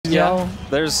know?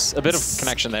 There's a bit of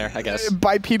connection there, I guess.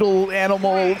 Bipedal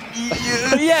animal.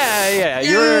 Yeah.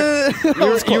 You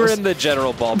were in the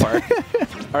general ballpark.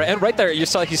 All right, and right there, you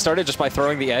saw he started just by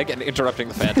throwing the egg and interrupting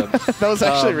the Phantom. That was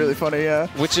actually really funny, yeah.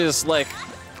 Which is like,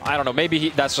 I don't know, maybe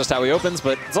that's just how he opens,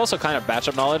 but it's also kind of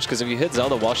matchup knowledge, because if you hit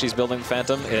Zelda while she's building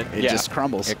Phantom, it just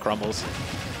crumbles. It crumbles.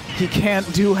 He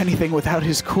can't do anything without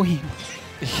his queen.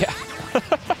 Yeah.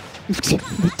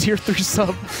 The tier 3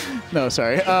 sub. No,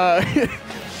 sorry.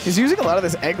 He's using a lot of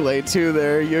this egg lay too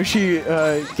there. Yoshi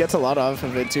gets a lot off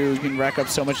of it too. You can rack up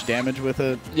so much damage with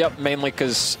it. Yep, mainly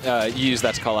because you use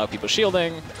that to call out people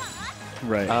shielding.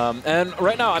 Right. And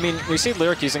right now, I mean, we see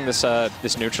Lyric using this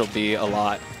this neutral B a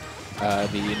lot.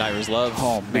 The Naira's Love.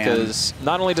 Oh, man. Because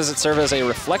not only does it serve as a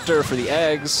reflector for the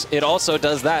eggs, it also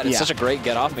does that. It's such a great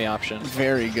get off me option.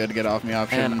 Very good get off me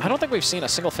option. And I don't think we've seen a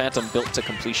single Phantom built to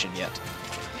completion yet.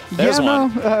 There's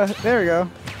one. No, there we go.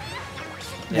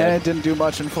 Yeah, it didn't do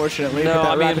much, unfortunately. No,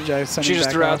 I mean, she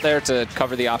just threw out there to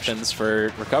cover the options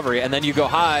for recovery, and then you go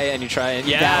high and you try and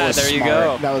there you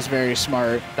go. That was very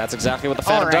smart. That's exactly what the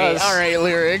Phantom does. All right,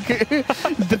 Lyric.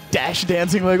 The dash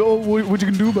dancing, like, oh, what you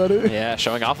can do about it? Yeah,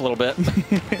 showing off a little bit.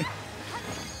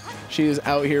 She is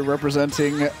out here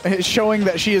representing, showing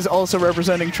that she is also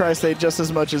representing Tri-State just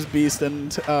as much as Beast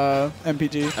and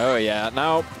MPG. Oh yeah.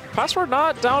 Now, Password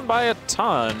not down by a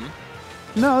ton.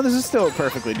 No, this is still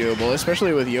perfectly doable,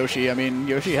 especially with Yoshi. I mean,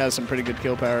 Yoshi has some pretty good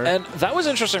kill power. And that was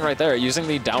interesting right there, using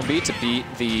the down B to beat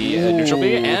the neutral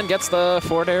B and gets the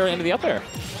forward air into the up air.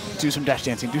 Do some dash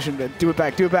dancing. Do it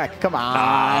back. Come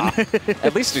on.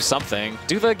 At least do something.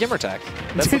 Do the Gimmer attack.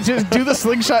 Just do the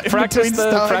slingshot in between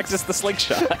stocks. Practice the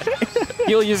slingshot.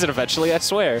 You'll use it eventually, I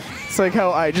swear. It's like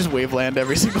how I just waveland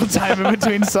every single time in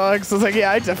between stocks. It's like,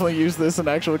 yeah, I definitely use this in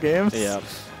actual games. Yeah.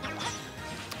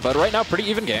 But right now, pretty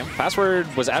even game.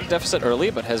 Password was at a deficit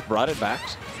early, but has brought it back.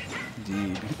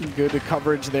 Indeed. Good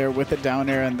coverage there with the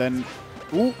down air, and then...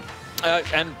 Ooh.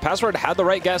 And Password had the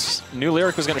right guess. Knew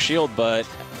Lyric was going to shield, but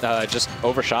just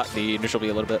overshot the neutral B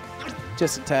a little bit.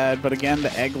 Just a tad, but again,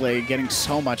 the egg lay getting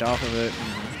so much off of it.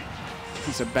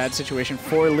 It's a bad situation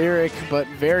for Lyric, but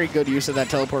very good use of that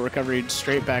teleport recovery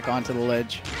straight back onto the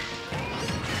ledge.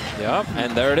 Yep,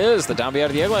 and there it is, the down B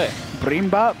out of the egg lay. Bring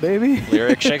bop, baby.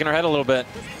 Lyric shaking her head a little bit.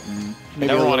 Maybe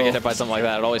never want to get hit by something like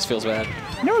that. It always feels bad.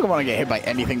 You never want to get hit by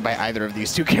anything by either of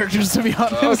these two characters, to be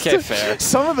honest. Okay, fair.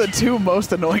 Some of the two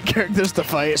most annoying characters to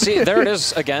fight. See, there it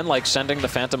is again, like sending the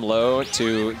Phantom low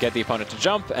to get the opponent to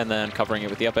jump and then covering it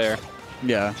with the up air.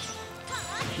 Yeah.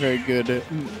 Very good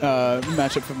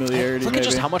matchup familiarity. Look at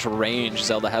just how much range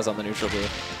Zelda has on the neutral B.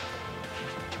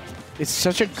 It's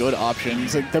such a good option.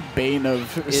 It's like the bane of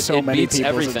so many people. It beats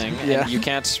everything, and you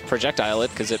can't projectile it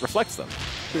because it reflects them.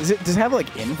 Does it have like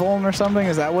invuln or something?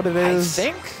 Is that what it is? I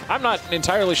think. I'm not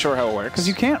entirely sure how it works. Because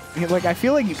you can't, like, I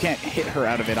feel like you can't hit her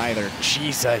out of it either.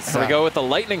 Jesus. Here we go with the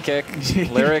lightning kick.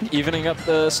 Lyric evening up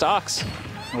the stocks.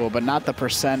 Well, but not the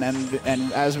percent,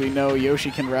 and as we know, Yoshi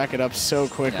can rack it up so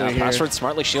quickly here. Password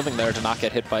smartly shielding there to not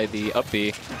get hit by the up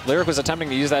B. Lyric was attempting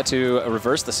to use that to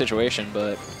reverse the situation,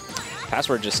 but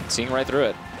Password just seeing right through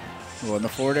it. Well, in the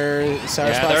forward air,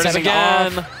 sour spot there it is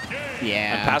again.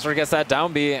 Yeah. And Password gets that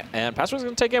down B, and Password's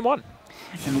going to take game one.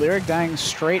 And Lyric dying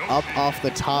straight up off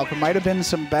the top. Might have been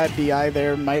some bad DI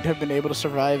there. Might have been able to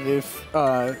survive if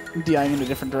DIing in a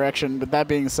different direction. But that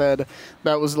being said,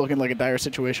 that was looking like a dire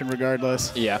situation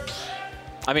regardless. Yeah.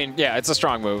 I mean, yeah, it's a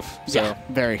strong move. So. Yeah,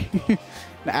 very.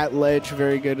 At ledge,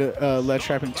 very good ledge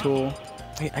trapping tool.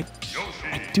 I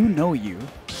do know you.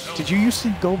 Did you used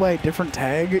to go by a different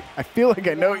tag? I feel like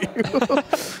I know you.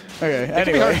 Okay, it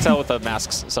can be hard to tell with the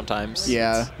masks sometimes.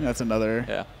 Yeah, that's another.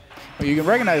 Yeah. Well, you can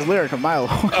recognize Lyric a mile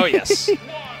away. Oh, yes.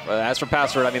 As for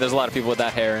Password, I mean, there's a lot of people with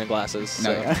that hair and glasses.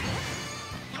 So. No,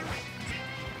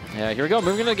 Yeah, here we go.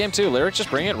 Moving into game two. Lyric just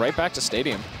bringing it right back to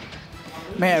Stadium.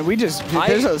 Man,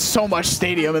 there's so much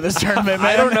Stadium in this tournament, man.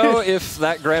 I don't know if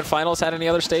that Grand Finals had any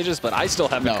other stages, but I still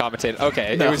haven't commentated.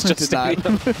 Okay, no, it was just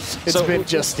Stadium. It's been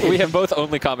just Stadium. We have both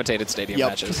only commentated Stadium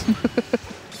matches.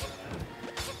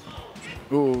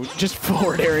 Ooh, just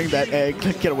forward airing that egg.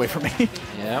 Get away from me.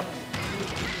 Yeah.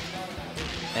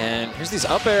 And here's these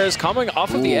up airs coming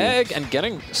off of the egg and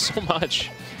getting so much.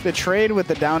 The trade with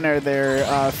the down air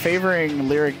there, favoring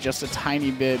Lyric just a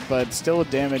tiny bit, but still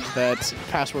damage that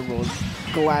Password will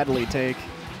gladly take.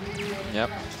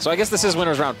 Yep. So I guess this is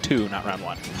winners round 2, not round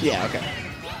 1. Yeah, okay.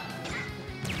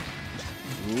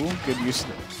 Ooh, good use of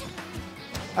it.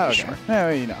 Oh, okay. Sure.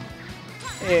 Well, you know.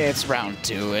 It's round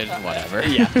 2 and whatever.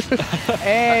 Yeah.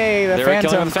 Hey, the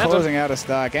Phantom closing out of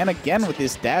stock. And again with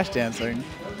this dash dancing.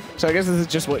 So I guess this is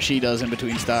just what she does in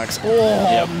between stocks.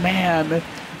 Oh, man.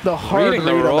 The hard read on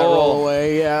that roll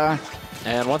away, yeah.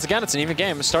 And once again, it's an even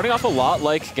game. Starting off a lot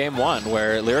like game 1,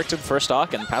 where Lyric took the first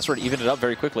stock and Password evened it up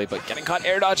very quickly, but getting caught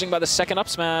air dodging by the second up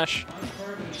smash.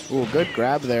 Ooh, good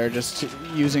grab there, just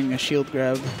using a shield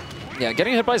grab. Yeah,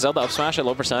 getting hit by Zelda up smash at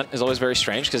low percent is always very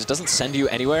strange because it doesn't send you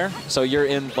anywhere. So you're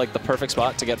in like the perfect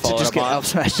spot to get followed up on. Up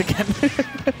smashed again.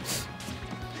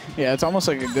 Yeah, it's almost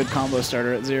like a good combo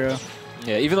starter at 0.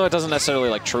 Yeah, even though it doesn't necessarily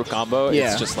like true combo,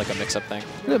 it's just like a mix-up thing.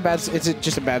 It's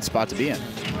just a bad spot to be in.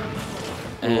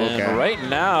 And right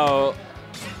now,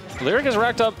 Lyric has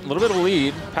racked up a little bit of a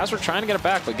lead. Password trying to get it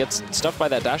back, but gets stuffed by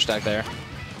that dash attack there.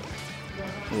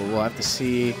 We'll have to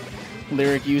see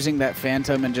Lyric using that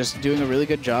Phantom and just doing a really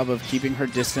good job of keeping her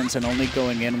distance and only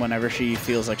going in whenever she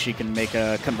feels like she can make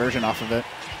a conversion off of it.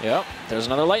 Yep, there's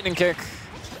another lightning kick.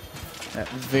 That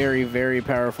very, very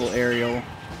powerful aerial.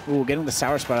 Ooh, getting the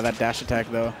sour spot of that dash attack,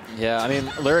 though. Yeah, I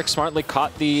mean, Lyric smartly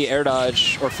caught the air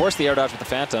dodge, or forced the air dodge with the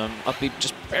Phantom. Up B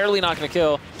just barely not going to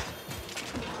kill.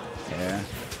 Yeah.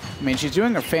 I mean, she's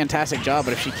doing a fantastic job,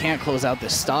 but if she can't close out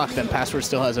this stock, then Password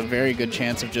still has a very good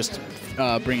chance of just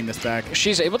bringing this back.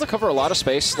 She's able to cover a lot of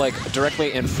space, like,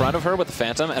 directly in front of her with the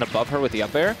Phantom and above her with the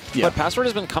up air. Yeah. But Password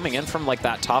has been coming in from, like,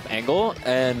 that top angle,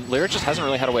 and Lyric just hasn't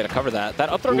really had a way to cover that. That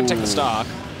up throw can take the stock.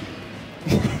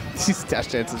 These dash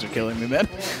dances are killing me, man.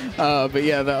 But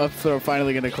yeah, the up throw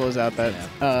finally going to close out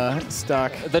that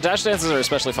stock. The dash dances are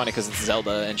especially funny because it's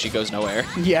Zelda and she goes nowhere.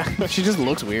 Yeah, she just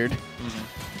looks weird.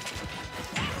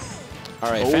 All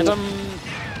right, Phantom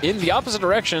in the opposite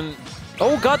direction.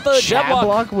 Oh, got the jab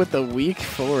block with the weak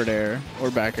forward air or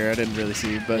back air. I didn't really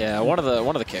see, but yeah, one of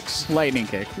the kicks. Lightning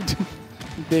kick,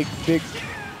 big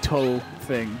toe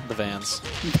thing. The Vans.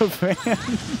 The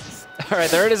Vans. All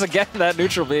right, there it is again. That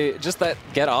neutral B, just that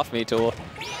get off me tool.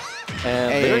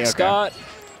 And Lyric's got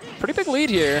pretty big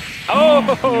lead here. Oh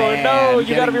man, no!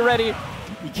 You got to be ready.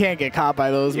 You can't get caught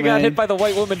by those. You got hit by the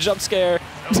white woman jump scare.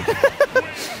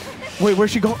 Wait,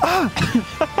 where'd she go?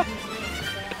 Ah!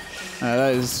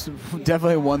 That is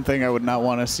definitely one thing I would not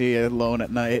want to see alone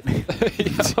at night.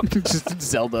 Just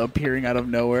Zelda appearing out of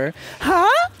nowhere. Huh?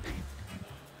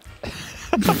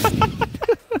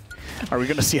 Are we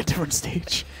going to see a different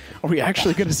stage? Are we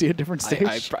actually going to see a different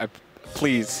stage?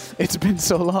 Please. It's been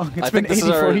so long. It's been 84 years. This is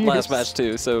our last match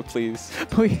too, so please.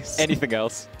 Please. Anything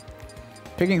else?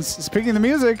 Picking the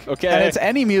music. Okay. And it's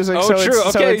any music. Oh, so true.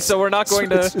 It's, okay, so we're not going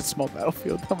to... It's Small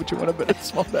Battlefield. How much you want to bet it's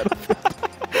Small Battlefield?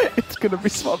 It's going to be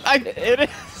Small... It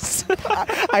is.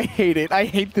 I hate it. I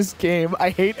hate this game. I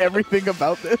hate everything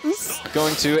about this.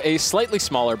 Going to a slightly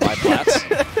smaller biplat.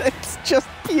 It's just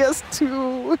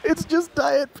PS2. It's just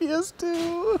Diet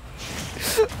PS2.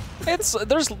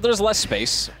 There's less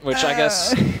space, which I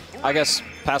guess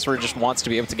Password just wants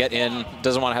to be able to get in,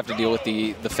 doesn't want to have to deal with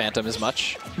the Phantom as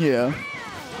much. Yeah.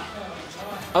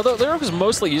 Although Lyric was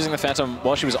mostly using the Phantom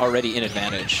while she was already in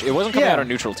advantage. It wasn't coming out of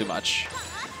neutral too much.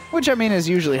 Which, I mean, is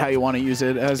usually how you want to use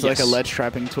it, as like a ledge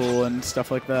trapping tool and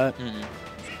stuff like that.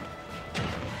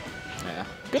 Yeah.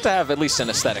 Good to have at least an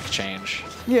aesthetic change.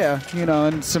 Yeah, you know,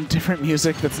 and some different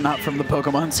music that's not from the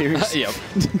Pokemon series. Yep.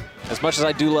 As much as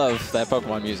I do love that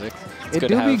Pokemon music, it's good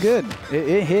to have. It do be good.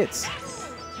 It hits.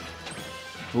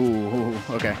 Ooh,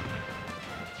 okay.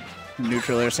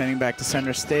 Neutral air sending back to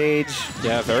center stage.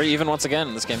 Yeah, very even once again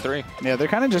in this game 3. Yeah, they're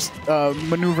kind of just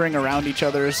maneuvering around each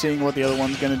other, seeing what the other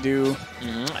one's going to do.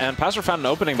 And Password found an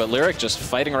opening, but Lyric just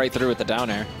fighting right through with the down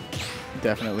air.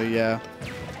 Definitely, yeah.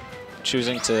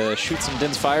 Choosing to shoot some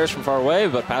Din's fires from far away,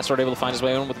 but Password able to find his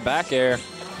way in with the back air.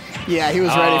 Yeah, he was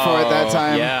ready for it that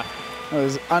time. Yeah. It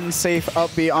was unsafe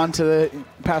up B onto the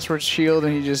Password's shield,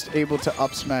 and he just able to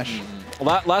up smash.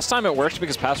 Last time it worked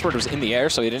because Password was in the air,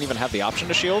 so he didn't even have the option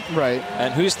to shield. Right.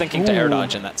 And who's thinking to air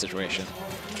dodge in that situation?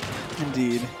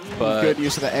 Indeed. But good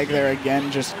use of the egg there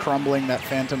again, just crumbling that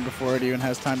Phantom before it even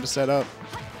has time to set up.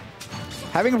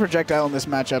 Having a projectile in this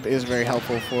matchup is very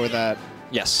helpful for that.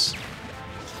 Yes.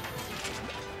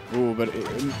 Ooh, but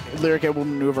Lyric able to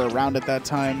maneuver around at that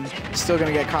time. Still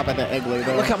going to get caught by the egg lay,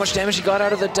 though. Look how much damage he got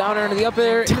out of the down air into the up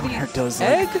air. Down air does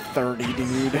egg? Like 30,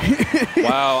 dude.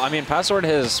 Wow, I mean, Password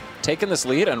has taken this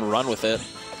lead and run with it.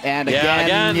 And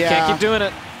again, can't keep doing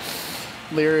it.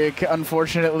 Lyric,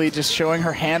 unfortunately, just showing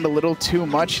her hand a little too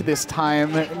much this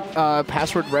time.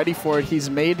 Password ready for it. He's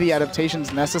made the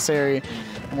adaptations necessary.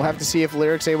 And we'll have to see if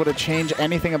Lyric's able to change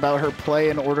anything about her play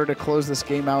in order to close this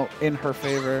game out in her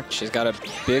favor. She's got a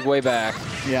big way back.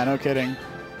 Yeah, no kidding.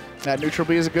 That neutral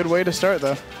B is a good way to start,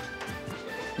 though.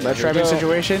 Ledge trapping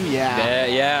situation, yeah.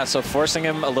 Yeah, so forcing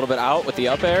him a little bit out with the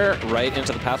up air right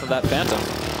into the path of that Phantom.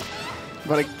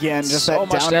 But again, just So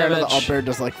that much down air to the damage. up air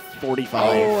does like 45.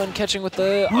 Oh, and catching with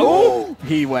the... Oh!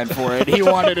 He went for it. He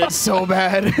wanted it so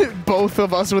bad. Both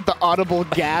of us with the audible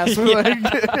gasp.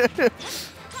 Like,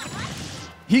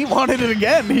 he wanted it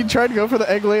again. He tried to go for the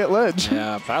egg lay at ledge.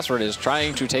 Yeah, Password is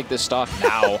trying to take this stock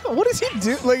now. What does he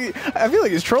do? Like, I feel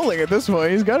like he's trolling at this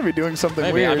point. He's got to be doing something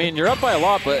Maybe. weird. I mean, you're up by a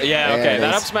lot, but yeah, okay.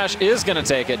 That up smash is going to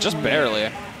take it, just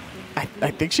barely.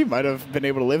 I think she might have been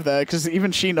able to live that because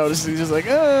even she noticed. He's just like,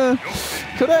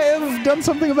 could I have done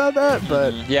something about that?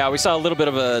 But yeah, we saw a little bit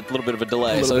of a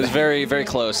delay, so it was very, very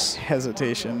close.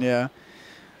 Hesitation, yeah.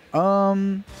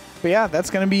 But yeah, that's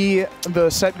going to be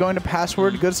the set going to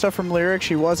Password. Good stuff from Lyric.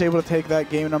 She was able to take that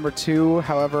game number 2.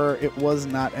 However, it was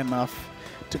not enough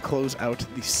to close out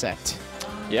the set.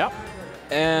 Yep.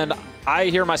 And I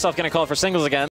hear myself getting called for singles again.